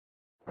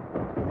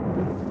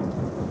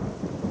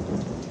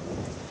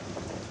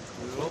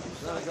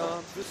I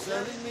got for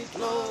selling me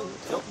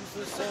clothes, jumping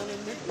for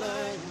selling me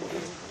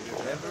blanket.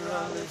 If ever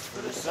I live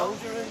for the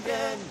soldier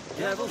again,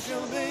 devil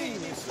shall be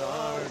me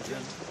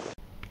sergeant.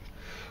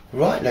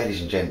 Right,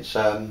 ladies and gents,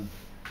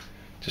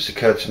 just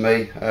occurred to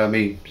me,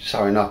 me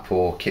sewing up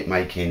or kit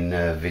making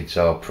vids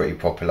are pretty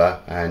popular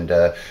and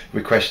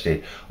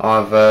requested.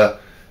 I've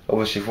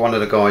obviously, for one of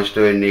the guys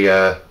doing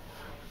the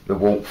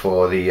walk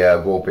for the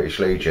Royal British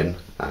Legion,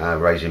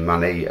 raising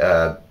money,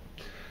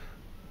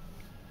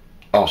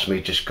 asked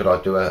me just could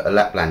I do a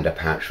Laplander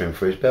pouch for him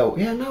for his belt.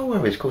 Yeah, no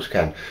worries, of course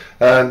I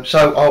can.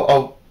 So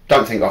I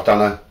don't think I've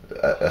done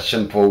a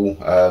simple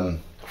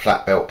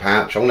flat belt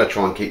pouch. I'm going to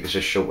try and keep this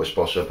as short as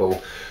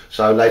possible.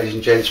 So ladies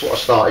and gents, what I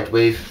started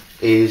with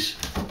is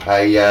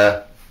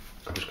a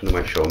I'm just going to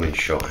make sure I'm in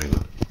shot, hang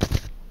on.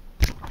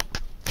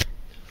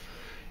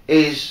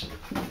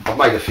 I've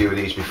made a few of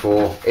these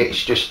before.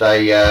 It's just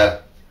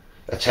a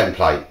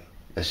template.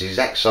 It's the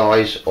exact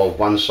size of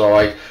one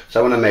side.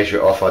 So when I measure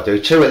it off, I do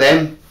two of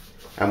them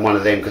and one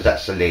of them because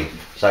that's the lid.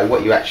 So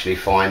what you actually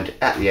find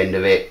at the end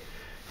of it,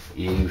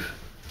 you've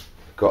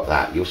got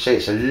that. You'll see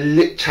it's a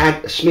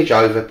smidge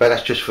over, but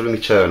that's just for the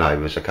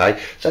turnovers. Okay,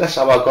 so that's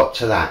how I got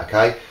to that.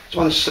 Okay, it's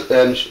one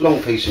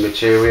long piece of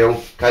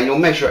material. Okay, you'll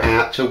measure it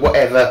out to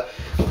whatever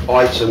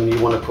item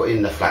you want to put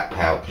in the flat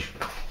pouch.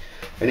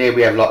 And here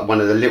we have like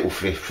one of the little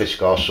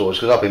Friscar swords,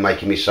 because I've been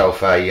making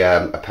myself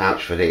a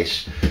pouch for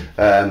this.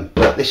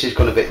 But this is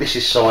going to be, this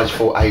is size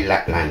for a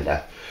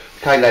Laplander.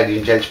 Okay, ladies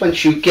and gents,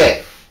 once you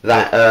get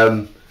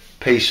that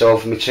piece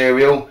of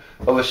material,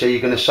 obviously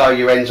you're going to sew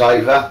your ends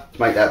over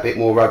to make that a bit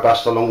more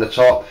robust along the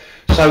top.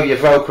 Sew your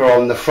Velcro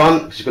on the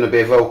front, because it's going to be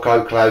a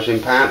Velcro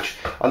closing pouch,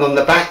 and on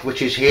the back,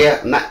 which is here,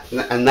 and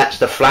that's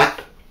the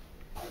flap.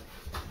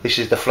 This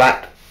is the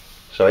flap.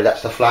 Sorry,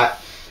 that's the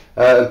flap.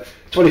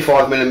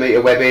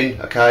 25mm webbing,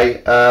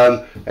 okay,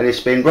 and it's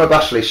been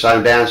robustly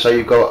sewn down, so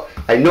you've got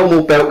a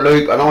normal belt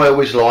loop, and I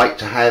always like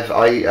to have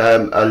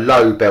a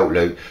low belt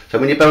loop, so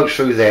when your belt's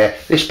through there,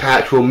 this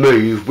pouch will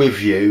move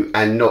with you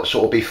and not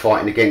sort of be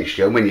fighting against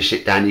you, and when you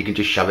sit down you can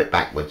just shove it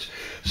backwards.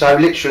 So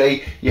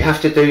literally you have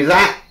to do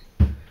that,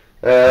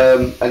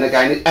 and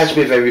again, as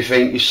with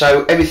everything, you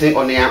sew everything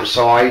on the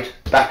outside,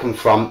 back and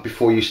front,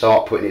 before you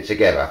start putting it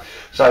together.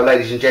 So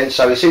ladies and gents,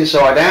 so it's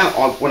inside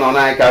out. When I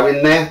now go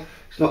in there,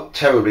 it's not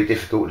terribly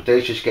difficult to do,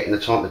 it's just getting the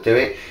time to do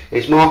it,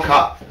 is mark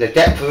up the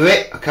depth of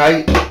it,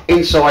 okay,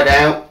 inside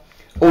out,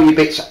 all your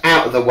bits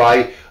out of the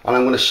way, and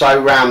I'm going to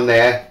sew round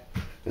there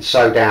and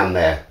sew down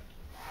there,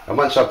 and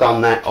once I've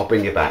done that I'll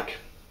bring you back.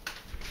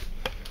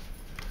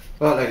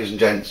 Right, ladies and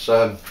gents,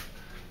 as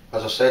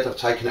I said, I've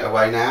taken it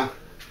away now,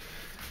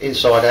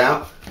 inside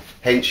out,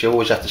 hence you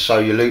always have to sew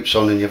your loops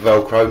on and your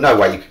Velcro. No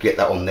way you could get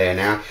that on there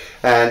now.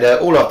 And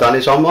all I've done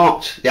is I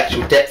marked the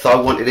actual depth I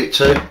wanted it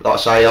to. Like I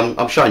say,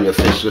 I'm showing you a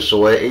physical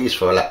saw. It is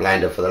for a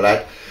Laplander for the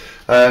lad.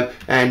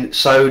 And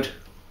sewed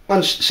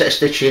one set of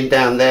stitching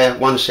down there,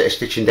 one set of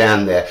stitching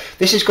down there.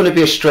 This is going to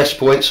be a stress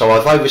point, so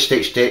I've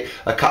overstitched it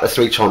a couple of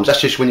 3 times.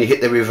 That's just when you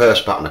hit the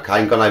reverse button, okay?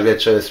 I've gone over there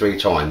 2 or 3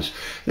 times.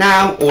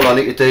 Now all I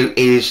need to do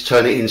is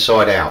turn it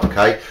inside out,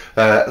 okay?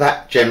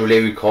 That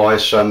generally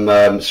requires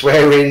some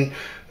swearing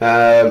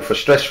for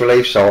stress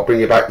relief, so I'll bring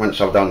you back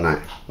once I've done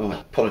that. Right,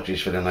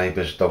 apologies for the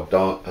neighbours' dog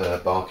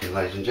barking,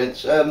 ladies and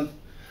gents. So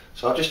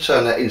I'll just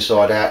turn that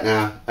inside out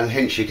now, and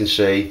hence you can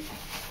see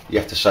you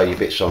have to sew your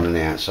bits on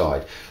the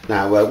outside.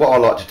 Now what I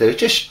like to do is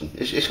just,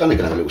 it's only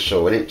going to have a little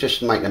saw in it, just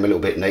to make them a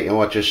little bit neat, and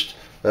I just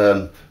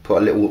put a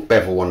little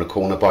bevel on the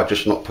corner by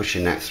just not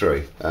pushing that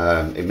through.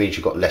 It means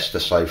you've got less to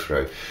sew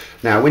through.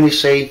 Now when you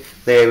see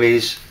there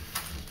is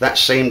that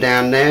seam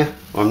down there,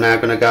 I'm now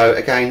going to go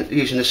again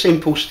using a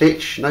simple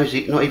stitch, not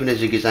even a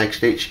zigzag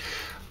stitch,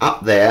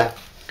 up there.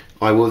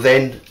 I will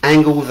then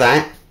angle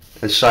that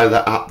and sew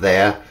that up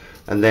there,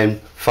 and then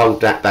fold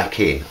that back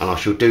in, and I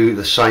shall do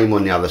the same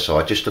on the other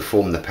side just to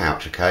form the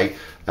pouch, okay?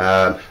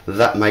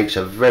 That makes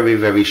a very,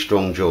 very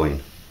strong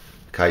join.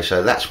 Okay,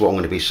 so that's what I'm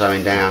going to be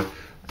sewing down,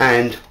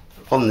 and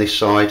on this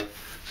side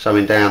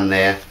sewing down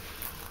there.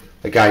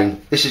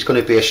 Again, this is going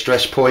to be a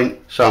stress point,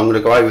 so I'm going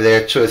to go over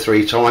there 2 or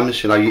 3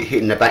 times, you know,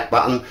 hitting the back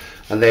button,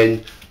 and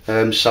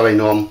then sewing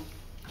on,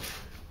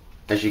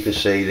 as you can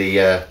see,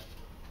 the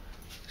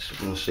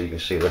so you can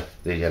see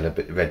the yellow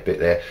bit, the red bit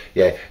there.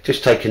 Yeah,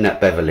 just taking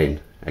that bevel in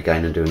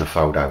again and doing a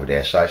fold over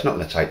there. So it's not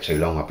going to take too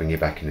long. I'll bring you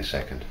back in a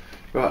second.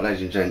 Right,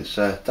 ladies and gents,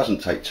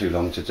 doesn't take too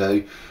long to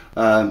do.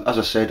 As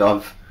I said,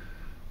 I've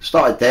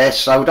started there,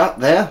 sewed up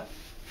there.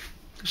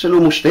 It's a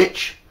normal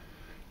stitch,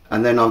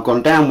 and then I've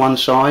gone down one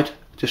side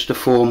just to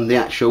form the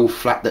actual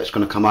flap that's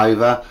going to come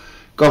over,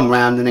 gone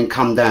round and then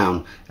come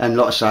down. And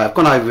like I say, I've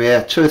gone over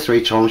here 2 or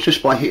 3 times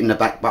just by hitting the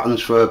back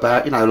buttons for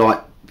about, you know,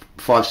 like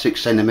 5-6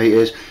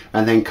 centimetres,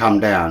 and then come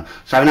down.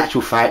 So in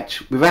actual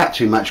fact, without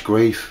too much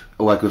grief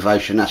or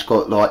aggravation, that's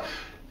got like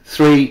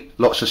 3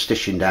 lots of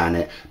stitching down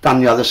it.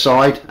 Done the other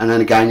side, and then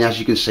again, as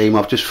you can see,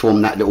 I've just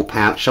formed that little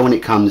pouch, so when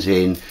it comes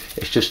in,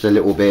 it's just a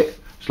little bit,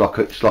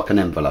 it's like an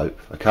envelope.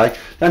 Okay,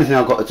 the only thing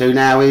I've got to do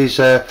now is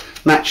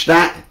match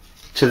that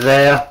to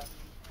there,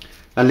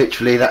 and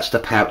literally that's the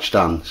pouch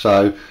done.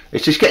 So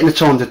it's just getting the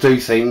time to do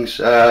things,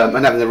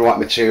 and having the right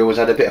materials.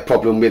 I had a bit of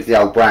problem with the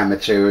old brown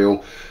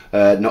material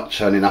not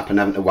turning up and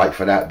having to wait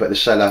for that, but the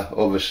seller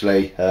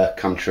obviously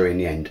come true in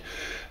the end.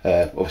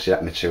 Obviously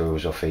that material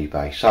was off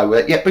eBay. So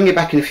yeah, bring you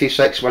back in a few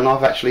secs when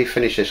I've actually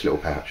finished this little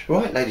pouch.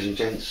 Right, ladies and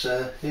gents,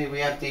 here we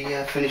have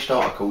the finished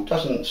article.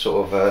 Doesn't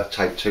sort of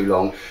take too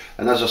long,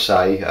 and as I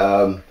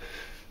say,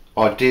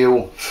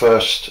 ideal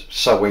first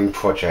sewing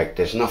project.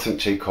 There's nothing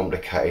too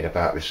complicated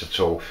about this at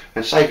all,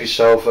 and save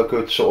yourself a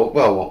good sort of,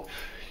 well,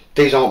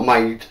 these aren't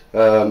made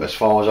as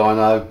far as I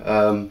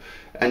know,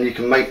 and you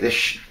can make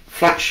this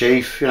flat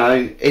sheath, you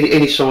know,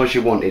 any size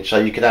you wanted. So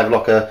you could have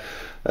like a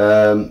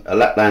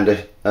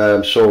Laplander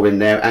saw in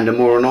there and a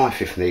Mora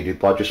knife if needed,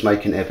 by just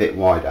making it a bit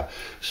wider.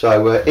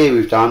 So here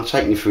we've done,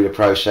 taking you through the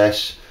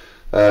process.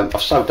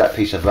 I've sewed that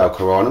piece of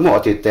Velcro on, and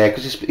what I did there,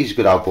 because he's a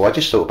good old boy, I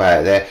just thought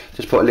about it there,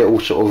 just put a little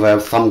sort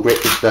of thumb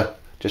grip just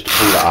to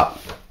pull that up.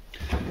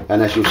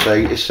 And as you'll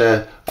see, it's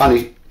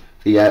only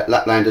the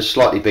Laplander's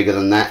slightly bigger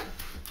than that.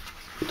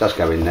 It does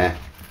go in there.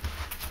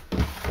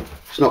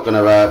 It's not going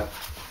to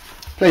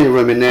plenty of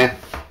room in there.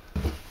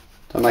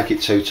 Don't make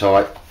it too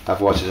tight,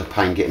 otherwise it's a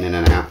pain getting in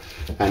and out.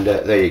 And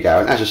there you go.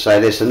 And as I say,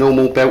 there's the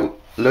normal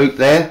belt loop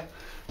there,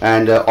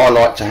 and I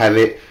like to have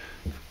it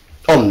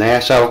on there,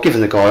 so I've given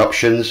the guy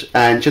options.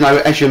 And you know,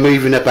 as you're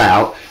moving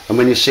about and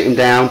when you're sitting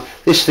down,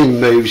 this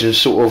thing moves and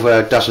sort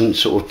of doesn't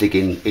sort of dig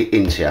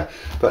into you.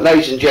 But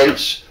ladies and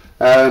gents,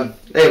 there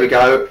we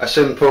go, a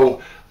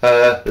simple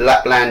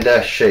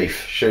Laplander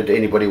sheath, should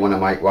anybody want to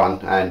make one,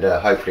 and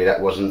hopefully that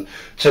wasn't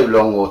too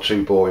long or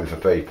too boring for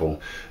people.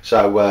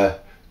 So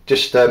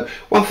just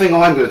one thing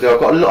I'm going to do, I've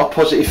got a lot of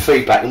positive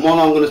feedback, and while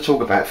I'm going to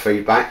talk about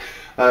feedback,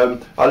 a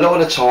lot of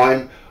the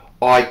time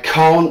I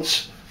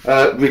can't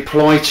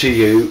reply to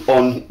you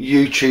on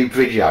YouTube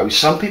videos.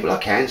 Some people I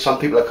can, some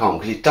people I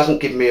can't, because it doesn't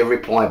give me a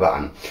reply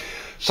button.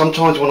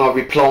 Sometimes when I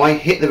reply,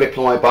 hit the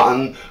reply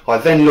button, I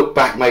then look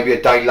back maybe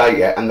a day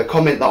later, and the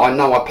comment that I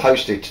know I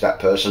posted to that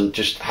person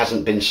just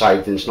hasn't been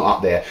saved and it's not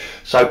up there.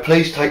 So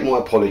please take my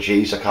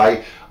apologies,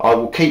 okay? I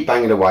will keep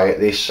banging away at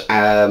this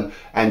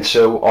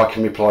until I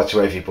can reply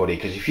to everybody,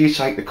 because if you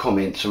take the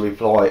comment to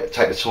reply,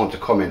 take the time to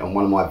comment on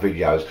one of my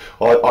videos,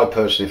 I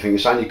personally think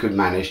it's only good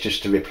manners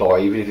just to reply,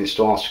 even if it's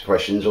to ask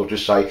questions or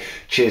just say,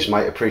 cheers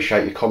mate,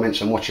 appreciate your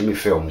comments and watching my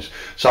films.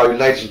 So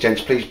ladies and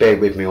gents, please bear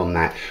with me on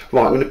that.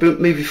 Right, I'm going to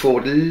move you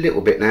forward a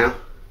little bit now,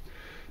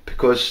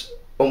 because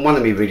on one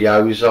of my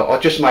videos I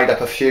just made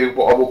up a few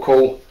what I will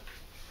call,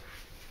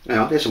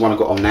 now there's the one I've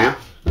got on now,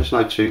 there's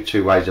no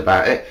two ways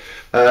about it,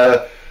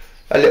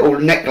 a little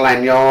neck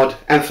lanyard.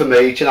 And for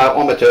me, you know,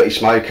 I'm a dirty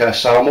smoker,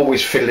 so I'm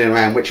always fiddling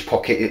around which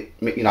pocket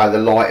you know, the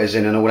lighter's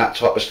in and all that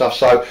type of stuff.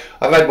 So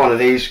I've had one of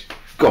these,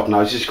 God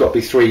knows, it's got to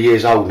be 3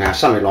 years old now,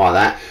 something like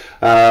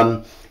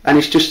that, and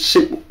it's just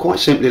quite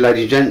simply,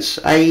 ladies and gents,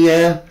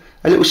 a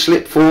little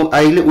slip for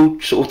a little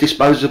sort of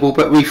disposable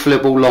but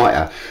refillable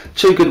lighter.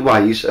 Two good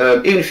ways,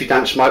 even if you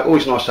don't smoke,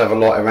 always nice to have a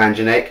lighter around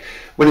your neck.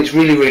 When it's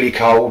really, really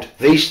cold,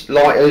 these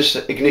lighters,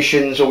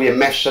 ignitions, all your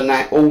meths and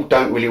that, all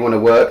don't really want to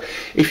work.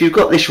 If you've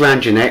got this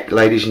round your neck,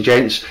 ladies and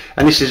gents,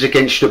 and this is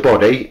against your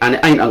body, and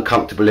it ain't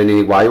uncomfortable in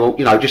any way, or,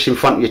 you know, just in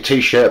front of your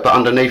t-shirt, but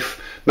underneath,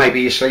 maybe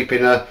you sleep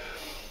in a,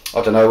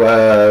 I don't know,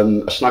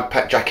 a snug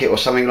pack jacket or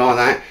something like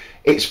that,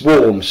 it's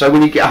warm. So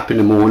when you get up in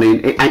the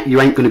morning,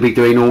 you ain't going to be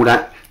doing all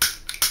that,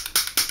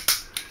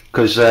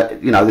 because,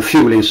 you know, the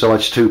fuel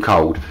inside's too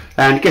cold.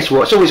 And guess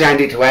what, it's always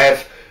handy to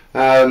have.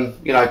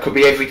 You know, it could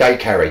be everyday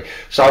carry.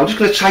 So I'm just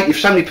going to take, if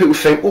so many people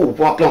think, oh,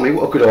 what blimey,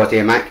 what a good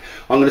idea, Mac,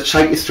 I'm going to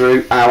take you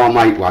through how I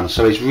make one.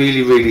 So it's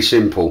really, really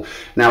simple.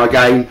 Now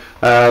again,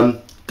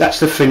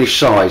 that's the finished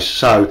size.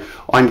 So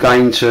I'm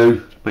going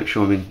to make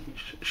sure I'm in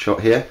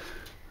shot here.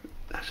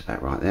 That's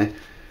about right there.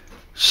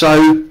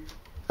 So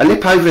a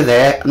lip over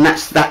there, and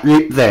that's that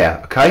lip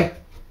there, okay?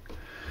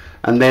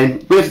 And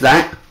then with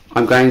that,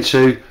 I'm going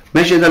to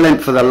measure the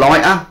length of the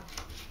lighter,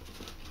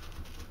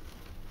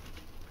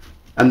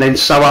 and then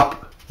sew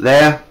up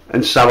there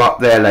and sew up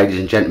there, ladies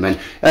and gentlemen.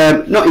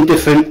 Not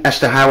indifferent as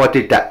to how I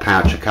did that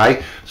pouch,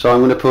 okay? So I'm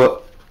going to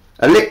put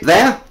a lip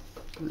there,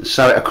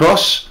 sew it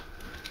across,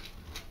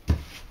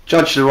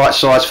 judge the right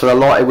size for the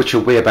lighter, which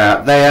will be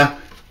about there,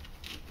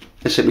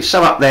 and simply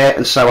sew up there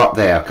and sew up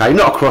there, okay?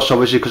 Not across,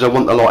 obviously, because I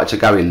want the lighter to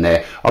go in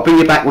there. I'll bring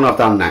you back when I've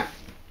done that.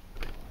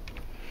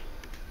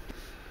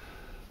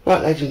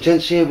 Right, ladies and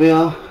gents, here we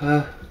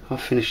are.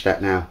 I've finished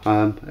that now.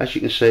 As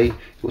you can see, it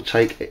will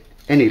take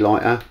any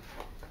lighter,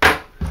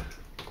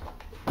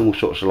 all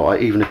sorts of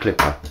light, even a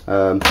clipper.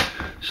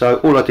 So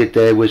all I did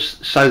there was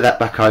sew that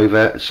back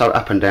over, sew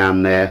up and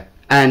down there,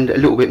 and a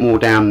little bit more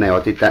down there. I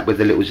did that with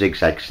a little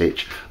zigzag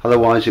stitch,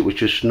 otherwise it was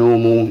just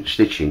normal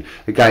stitching.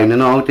 Again,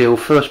 an ideal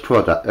first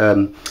project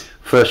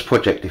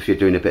if you're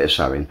doing a bit of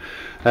sewing.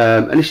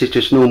 And this is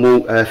just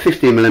normal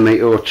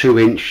 15mm or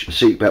 2-inch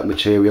seatbelt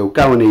material.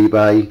 Go on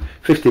eBay,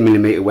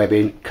 15mm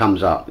webbing,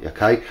 comes up,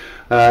 okay?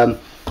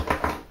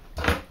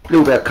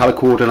 Little bit of colour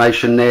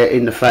coordination there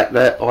in the fact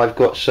that I've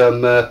got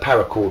some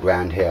paracord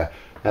round here.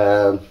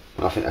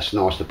 I think that's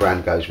nice, the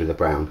brown goes with the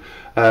brown.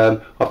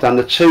 I've done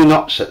the 2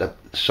 knots at the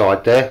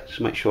side there,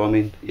 just make sure I'm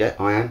in. Yeah,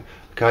 I am.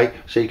 Okay,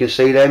 so you can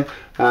see them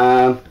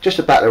just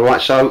about the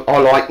right. So I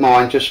like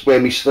mine just where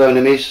my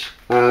sternum is,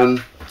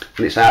 and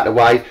it's out of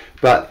the way,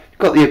 but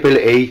got the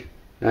ability,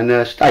 and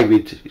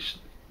David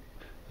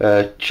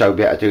showed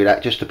me how to do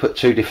that, just to put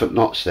 2 different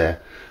knots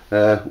there.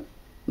 I'm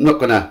not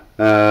gonna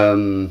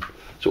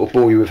sort of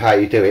bore you with how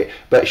you do it,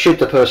 but should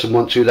the person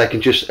want to, they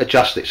can just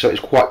adjust it so it's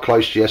quite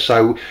close to you,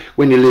 so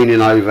when you're leaning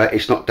over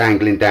it's not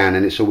dangling down,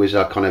 and it's always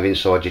kind of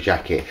inside your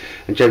jacket.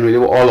 And generally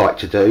what I like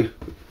to do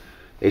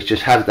is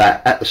just have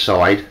that at the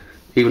side,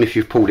 even if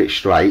you've pulled it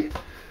straight,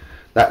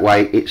 that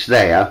way it's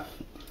there.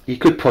 You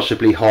could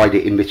possibly hide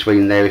it in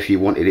between there if you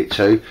wanted it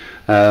to.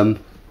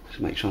 Let's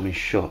make sure I'm in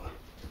shot.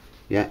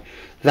 Yeah,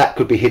 that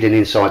could be hidden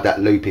inside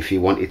that loop if you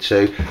wanted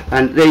to.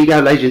 And there you go,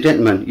 ladies and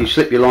gentlemen, you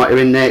slip your lighter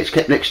in there, it's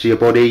kept next to your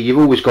body, you've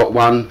always got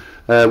one.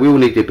 We all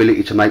need the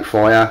ability to make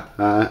fire.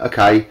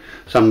 Okay,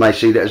 some may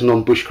see that as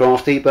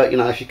non-bushcrafty, but you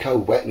know, if you're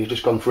cold wet and you've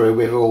just gone through a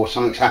river or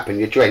something's happened,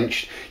 you're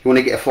drenched, you want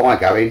to get a fire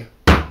going,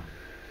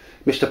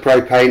 Mr.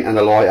 Propane and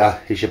the lighter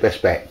is your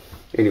best bet.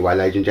 Anyway,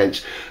 ladies and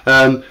gents,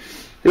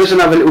 there's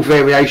another little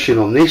variation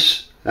on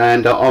this,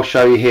 and I'll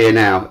show you here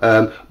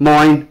now.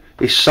 Mine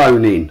is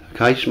sewn in.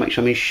 Okay, just make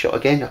sure I'm in shot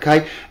again.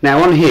 Okay,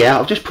 now on here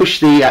I've just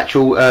pushed the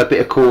actual bit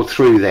of cord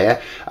through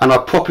there, and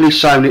I've properly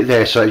sewn it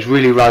there so it's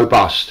really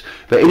robust.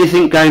 But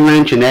anything going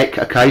around your neck,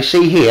 okay,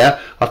 see here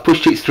I've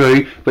pushed it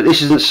through, but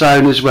this isn't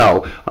sewn as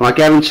well, and I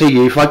guarantee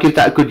you if I give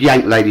that a good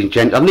yank, ladies and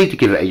gents, I need to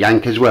give it a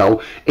yank as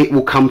well, it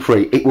will come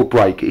free, it will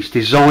break. It's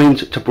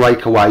designed to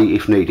break away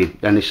if needed,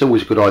 and it's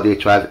always a good idea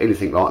to have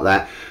anything like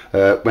that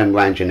when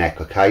round your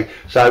neck. Okay,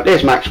 so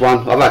there's Mac's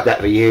one, I've had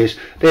that for years.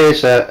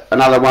 There's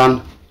another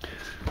one.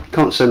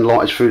 Can't send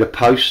lighters through the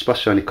post, but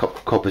it's only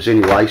coppers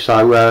anyway,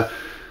 so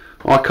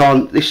I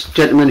can't. This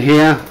gentleman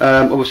here,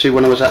 obviously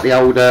when I was at the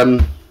old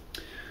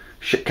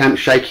Camp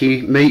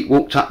Shaky meet,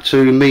 walked up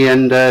to me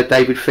and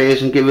David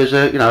Fears and give us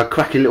a, you know, a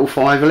cracking little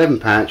 511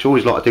 pouch.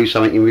 Always like to do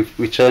something in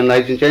return,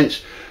 ladies and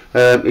gents.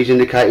 He's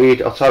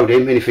indicated, I told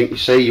him, anything you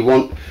see you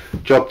want,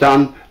 job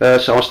done,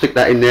 so I'll stick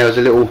that in there as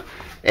a little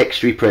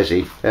extra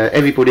prezzy.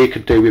 Everybody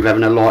could do with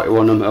having a lighter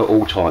on them at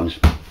all times.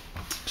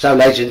 So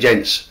ladies and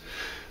gents,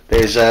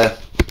 there's a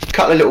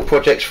couple of little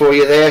projects for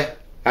you there,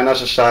 and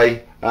as I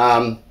say,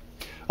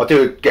 I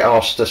do get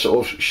asked to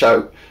sort of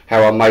show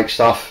how I make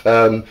stuff.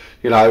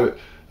 You know,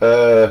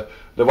 the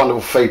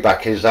wonderful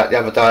feedback is that the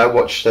other day I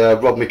watched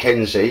Rob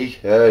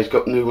McKenzie, he's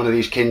got one of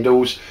these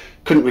Kindles,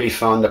 couldn't really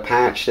find the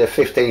patch, they're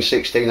 15,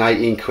 16,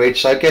 18 quid,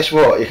 so guess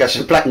what, he got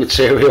some black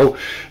material,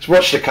 he's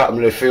watched a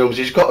couple of films,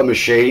 he's got a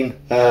machine,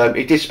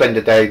 he did spend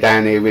a day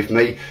down here with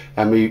me,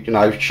 and we, you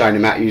know, showing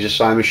him how to use a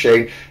sewing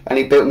machine, and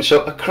he built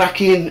himself a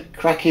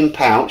cracking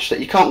pouch that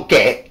you can't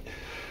get,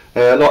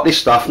 like this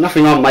stuff.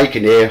 Nothing I'm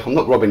making here, I'm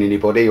not robbing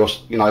anybody or,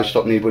 you know,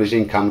 stopping anybody's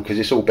income, because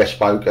it's all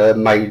bespoke,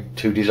 made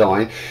to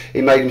design.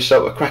 He made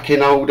himself a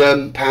cracking old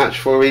pouch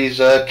for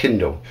his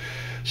Kindle.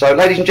 So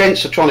ladies and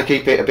gents, I'm trying to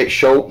keep it a bit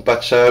short,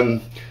 but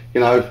you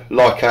know,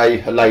 like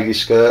a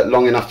lady's skirt,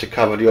 long enough to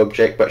cover the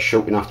object but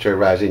short enough to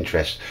arouse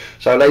interest.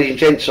 So ladies and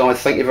gents, I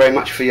thank you very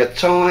much for your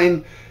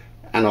time,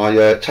 and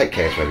I take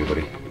care to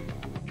everybody.